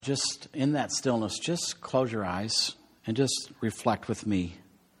Just in that stillness, just close your eyes and just reflect with me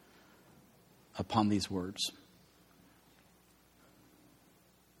upon these words.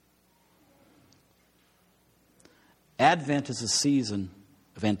 Advent is a season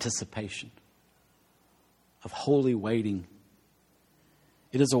of anticipation, of holy waiting.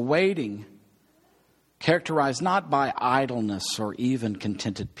 It is a waiting characterized not by idleness or even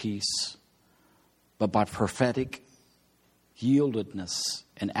contented peace, but by prophetic yieldedness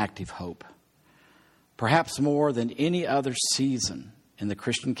and active hope. Perhaps more than any other season in the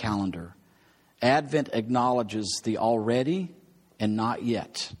Christian calendar, Advent acknowledges the already and not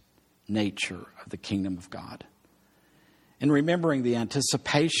yet nature of the kingdom of God. In remembering the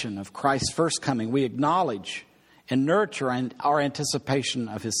anticipation of Christ's first coming, we acknowledge and nurture our anticipation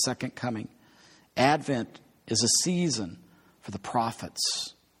of his second coming. Advent is a season for the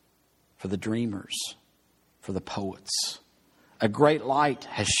prophets, for the dreamers, for the poets. A great light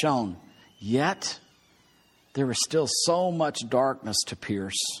has shone, yet there is still so much darkness to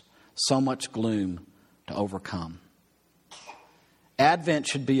pierce, so much gloom to overcome. Advent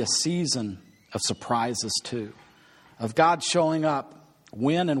should be a season of surprises too, of God showing up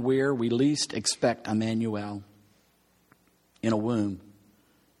when and where we least expect Emmanuel, in a womb,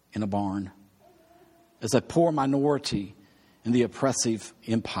 in a barn, as a poor minority in the oppressive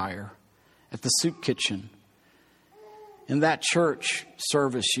empire, at the soup kitchen, in that church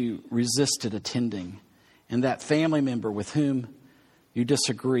service you resisted attending, in that family member with whom you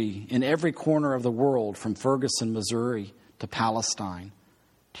disagree, in every corner of the world from Ferguson, Missouri to Palestine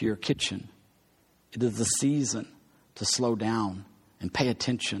to your kitchen. It is the season to slow down and pay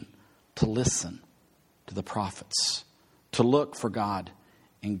attention, to listen to the prophets, to look for God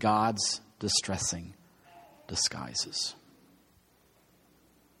in God's distressing disguises.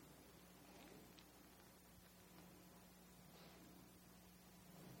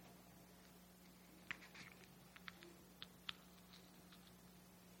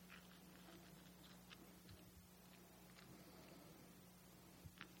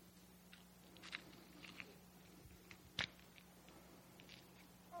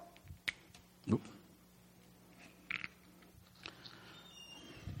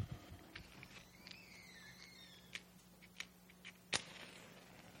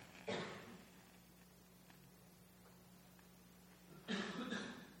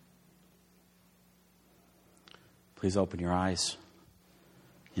 Please open your eyes.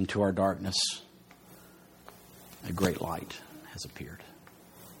 Into our darkness, a great light has appeared.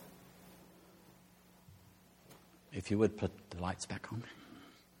 If you would put the lights back on.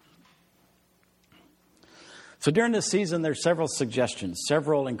 So during this season, there's several suggestions,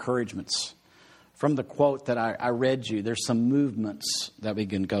 several encouragements. From the quote that I read you, there's some movements that we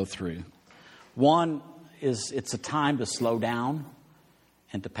can go through. One is it's a time to slow down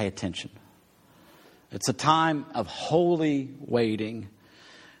and to pay attention. It's a time of holy waiting.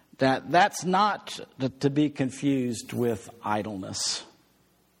 That's not to be confused with idleness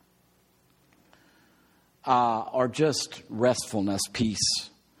or just restfulness, peace.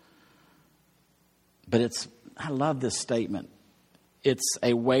 But I love this statement. It's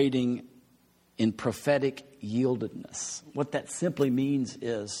a waiting in prophetic yieldedness. What that simply means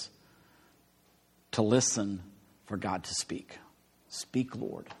is to listen for God to speak. Speak,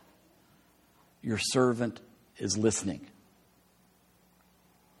 Lord. Your servant is listening.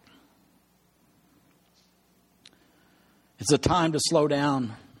 It's a time to slow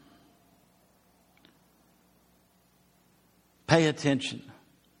down. Pay attention.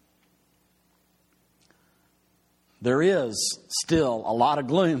 There is still a lot of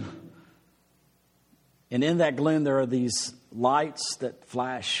gloom. And in that gloom, there are these lights that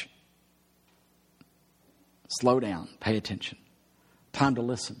flash. Slow down. Pay attention. Time to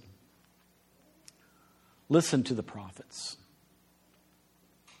listen. Listen to the prophets.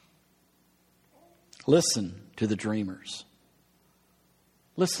 Listen to the dreamers.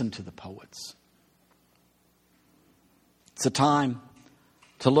 Listen to the poets. It's a time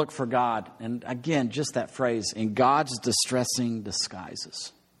to look for God. And again, just that phrase, in God's distressing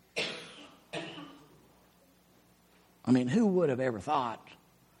disguises. I mean, who would have ever thought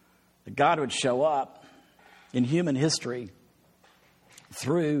that God would show up in human history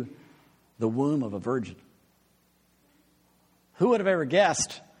through the womb of a virgin? Who would have ever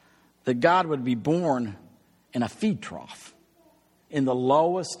guessed that God would be born in a feed trough, in the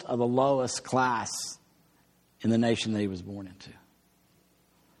lowest of the lowest class in the nation that he was born into?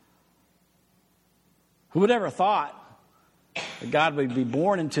 Who would ever thought that God would be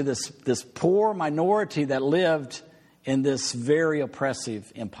born into this poor minority that lived in this very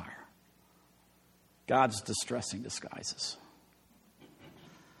oppressive empire? God's distressing disguises.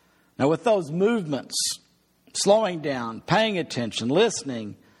 Now, with those movements, slowing down, paying attention,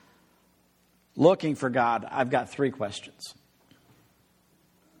 listening, looking for God, I've got 3 questions.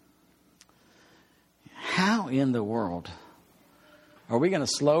 How in the world are we going to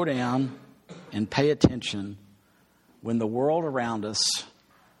slow down and pay attention when the world around us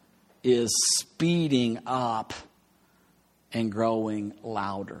is speeding up and growing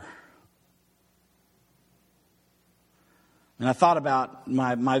louder? And I thought about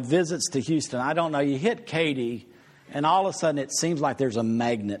my visits to Houston. I don't know, you hit Katy, and all of a sudden it seems like there's a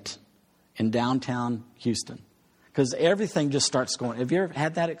magnet in downtown Houston. Because everything just starts going. Have you ever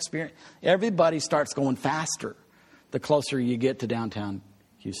had that experience? Everybody starts going faster the closer you get to downtown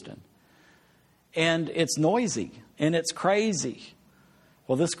Houston. And it's noisy and it's crazy.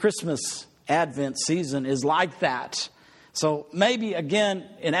 Well, this Christmas Advent season is like that. So maybe, again,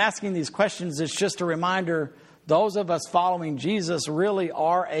 in asking these questions, it's just a reminder, those of us following Jesus really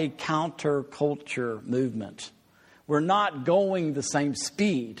are a counterculture movement. We're not going the same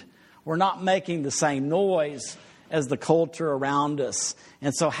speed. We're not making the same noise as the culture around us.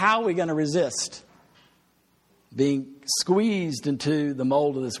 And so how are we going to resist being squeezed into the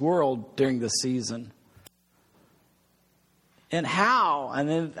mold of this world during this season? And how? And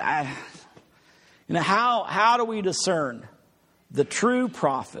then, how do we discern the true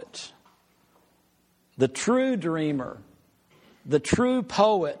prophet, the true dreamer, the true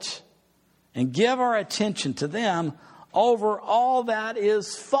poet, and give our attention to them over all that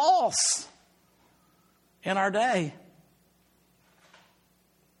is false in our day?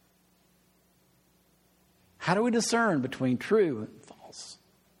 How do we discern between true and false?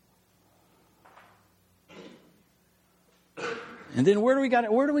 And then where do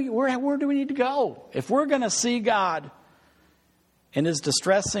we need to go? If we're going to see God in His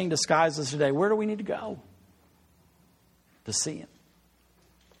distressing disguises today, where do we need to go to see Him?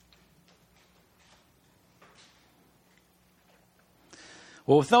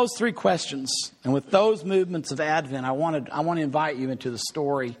 Well, with those 3 questions and with those movements of Advent, I want to invite you into the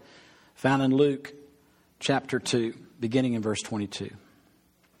story found in Luke chapter 2, beginning in verse 22.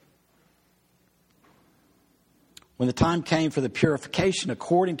 When the time came for the purification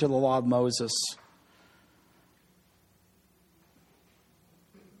according to the law of Moses,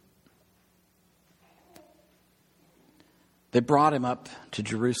 they brought him up to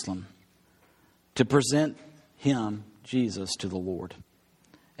Jerusalem to present him, Jesus, to the Lord.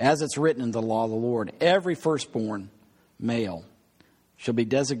 As it's written in the law of the Lord, every firstborn male shall be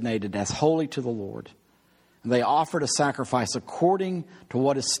designated as holy to the Lord. And they offered a sacrifice according to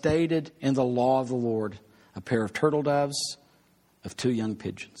what is stated in the law of the Lord, a pair of turtle doves of 2 young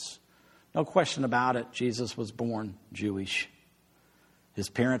pigeons. No question about it, Jesus was born Jewish. His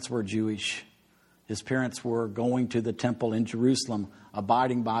parents were Jewish. His parents were going to the temple in Jerusalem,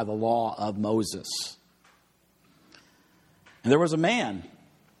 abiding by the law of Moses. And there was a man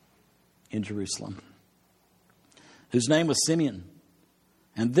in Jerusalem whose name was Simeon.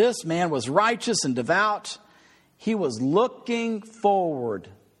 And this man was righteous and devout. He was looking forward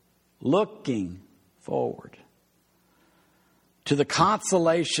to the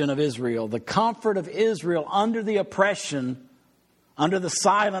consolation of Israel, the comfort of Israel under the oppression, under the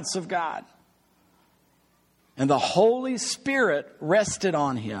silence of God. And the Holy Spirit rested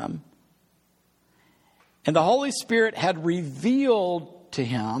on him. And the Holy Spirit had revealed to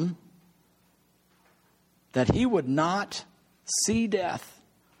him that he would not see death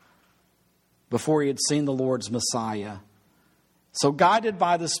before he had seen the Lord's Messiah. So guided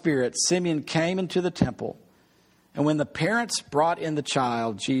by the Spirit, Simeon came into the temple. And when the parents brought in the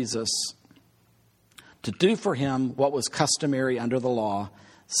child, Jesus, to do for him what was customary under the law,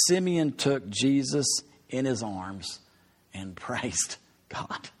 Simeon took Jesus in his arms and praised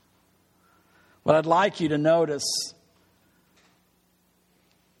God. What I'd like you to notice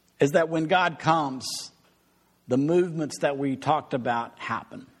is that when God comes, the movements that we talked about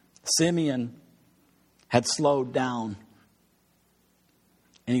happen. Simeon had slowed down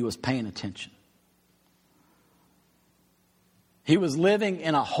and he was paying attention. He was living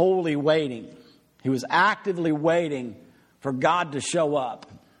in a holy waiting. He was actively waiting for God to show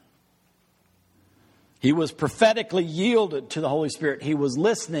up. He was prophetically yielded to the Holy Spirit. He was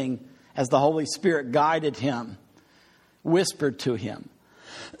listening as the Holy Spirit guided him, whispered to him,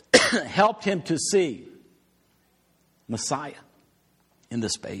 helped him to see Messiah in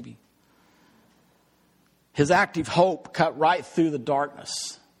this baby. His active hope cut right through the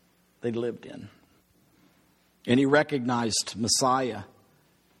darkness they lived in. And he recognized Messiah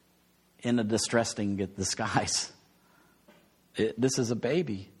in a distressing disguise. This is a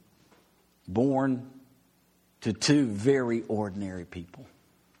baby born to 2 very ordinary people.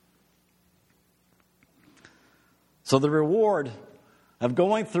 So the reward of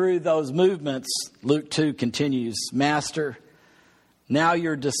going through those movements, Luke 2 continues, Master, now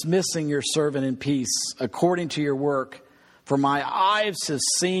you're dismissing your servant in peace according to your work. For my eyes have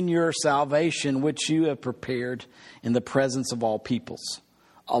seen your salvation, which you have prepared in the presence of all peoples,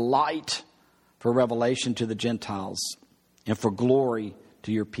 a light for revelation to the Gentiles and for glory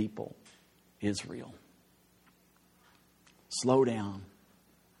to your people, Israel. Slow down.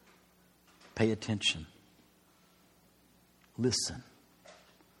 Pay attention. Listen.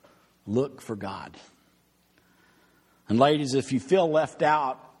 Look for God. And ladies, if you feel left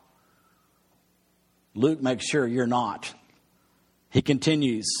out, Luke makes sure you're not. He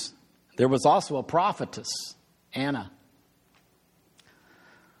continues, there was also a prophetess, Anna,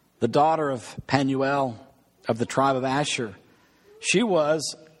 the daughter of Penuel of the tribe of Asher. She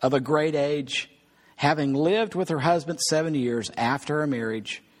was of a great age, having lived with her husband 7 years after her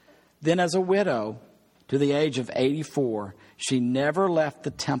marriage. Then as a widow, to the age of 84, she never left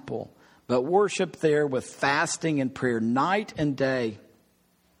the temple, but worshiped there with fasting and prayer night and day.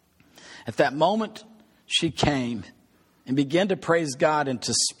 At that moment, she came and began to praise God and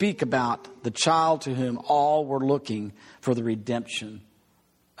to speak about the child to whom all were looking for the redemption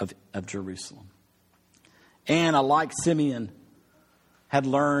of Jerusalem. Anna, like Simeon, had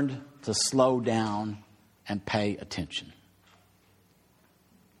learned to slow down and pay attention.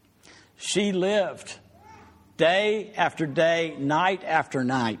 She lived day after day, night after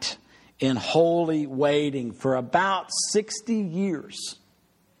night, in holy waiting for about 60 years.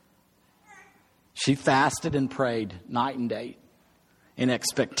 She fasted and prayed night and day in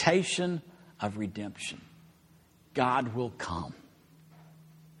expectation of redemption. God will come.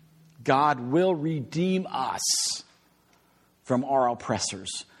 God will redeem us from our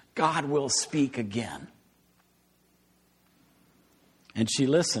oppressors. God will speak again. And she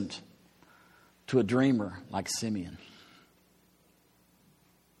listened to a dreamer like Simeon.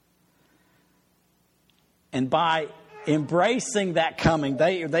 And by embracing that coming,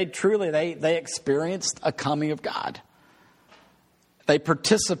 they truly experienced a coming of God. They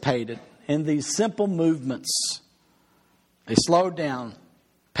participated in these simple movements. They slowed down,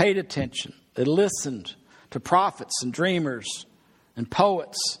 paid attention. They listened to prophets and dreamers and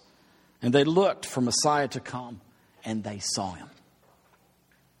poets. And they looked for Messiah to come, and they saw him.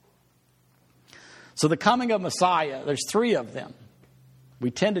 So the coming of Messiah, there's 3 of them.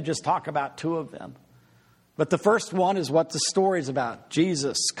 We tend to just talk about 2 of them. But the first one is what the story is about.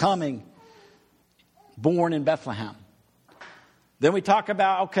 Jesus coming, born in Bethlehem. Then we talk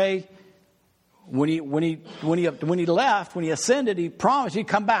about, okay, when he left, when he ascended, he promised he'd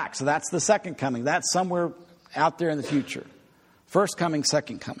come back. So that's the second coming. That's somewhere out there in the future. First coming,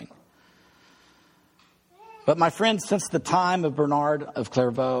 second coming. But my friends, since the time of Bernard of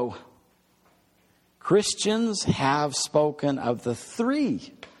Clairvaux, Christians have spoken of the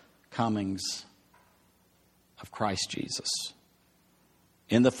 3 comings of Christ Jesus.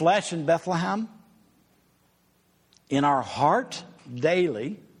 In the flesh in Bethlehem, in our heart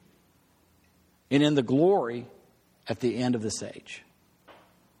daily, and in the glory at the end of this age.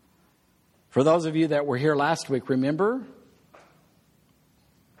 For those of you that were here last week, remember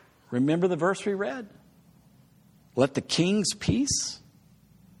the verse we read? Let the king's peace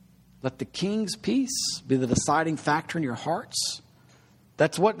be the deciding factor in your hearts.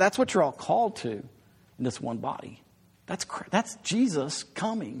 That's what you're all called to in this one body. That's Jesus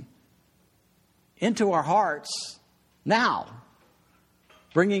coming into our hearts now,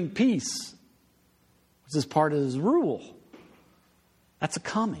 bringing peace, which is part of his rule. That's a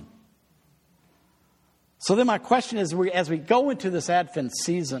coming. So then my question is, as we go into this Advent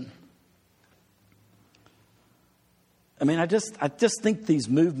season, I just think these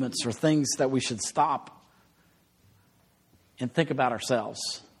movements are things that we should stop and think about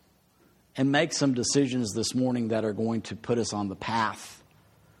ourselves and make some decisions this morning that are going to put us on the path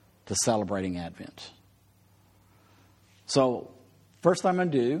to celebrating Advent. So first thing I'm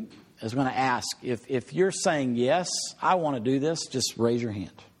going to do is I'm going to ask, if you're saying, yes, I want to do this, just raise your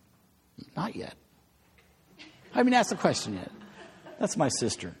hand. Not yet. I haven't asked the question yet. That's my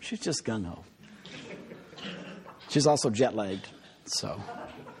sister. She's just gung-ho. She's also jet-lagged. So,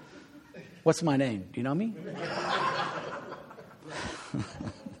 what's my name? Do you know me?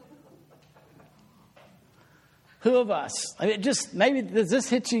 Who of us? Maybe does this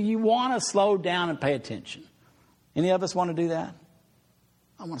hit you? You want to slow down and pay attention. Any of us want to do that?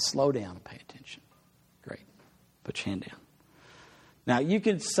 I want to slow down and pay attention. Great. Put your hand down. Now, you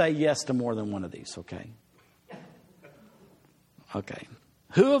can say yes to more than one of these, okay? Okay.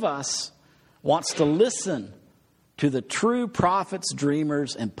 Who of us wants to listen to the true prophets,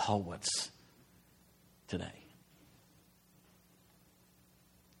 dreamers, and poets today?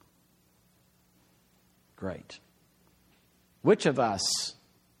 Great. Which of us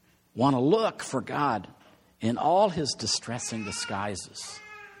want to look for God in all his distressing disguises?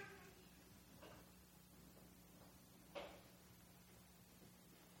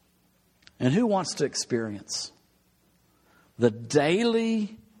 And who wants to experience the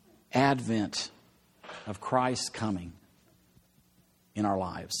daily advent of Christ coming in our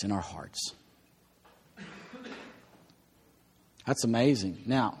lives, in our hearts? That's amazing.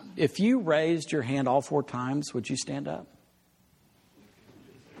 Now, if you raised your hand all 4 times, would you stand up?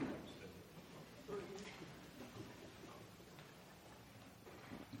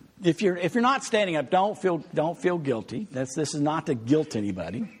 If you're not standing up, don't feel guilty. This is not to guilt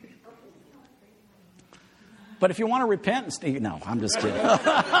anybody. But if you want to repent and no, I'm just kidding.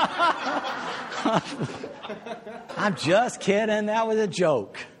 I'm just kidding. That was a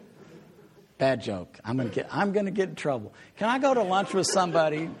joke. Bad joke. I'm going to get in trouble. Can I go to lunch with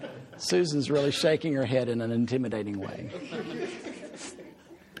somebody? Susan's really shaking her head in an intimidating way.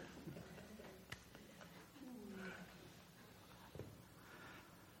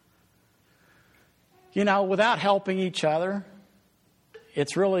 You know, without helping each other,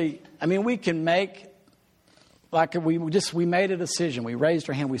 it's really, we can make, like we made a decision. We raised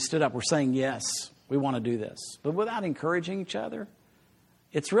our hand, we stood up, we're saying, yes, we want to do this. But without encouraging each other,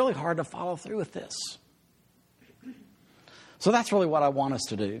 it's really hard to follow through with this. So that's really what I want us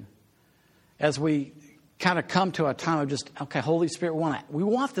to do. As we kind of come to a time of just, okay, Holy Spirit, we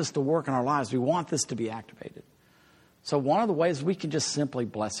want this to work in our lives. We want this to be activated. So one of the ways we can just simply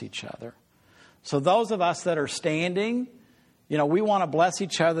bless each other. So those of us that are standing, we want to bless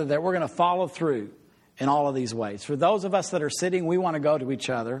each other that we're going to follow through in all of these ways. For those of us that are sitting, we want to go to each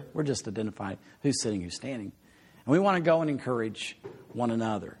other. We're just identifying who's sitting, who's standing. And we want to go and encourage one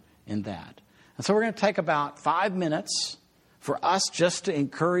another in that. And so we're going to take about 5 minutes for us just to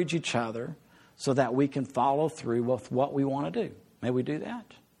encourage each other so that we can follow through with what we want to do. May we do that?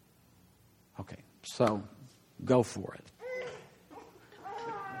 Okay, so go for it.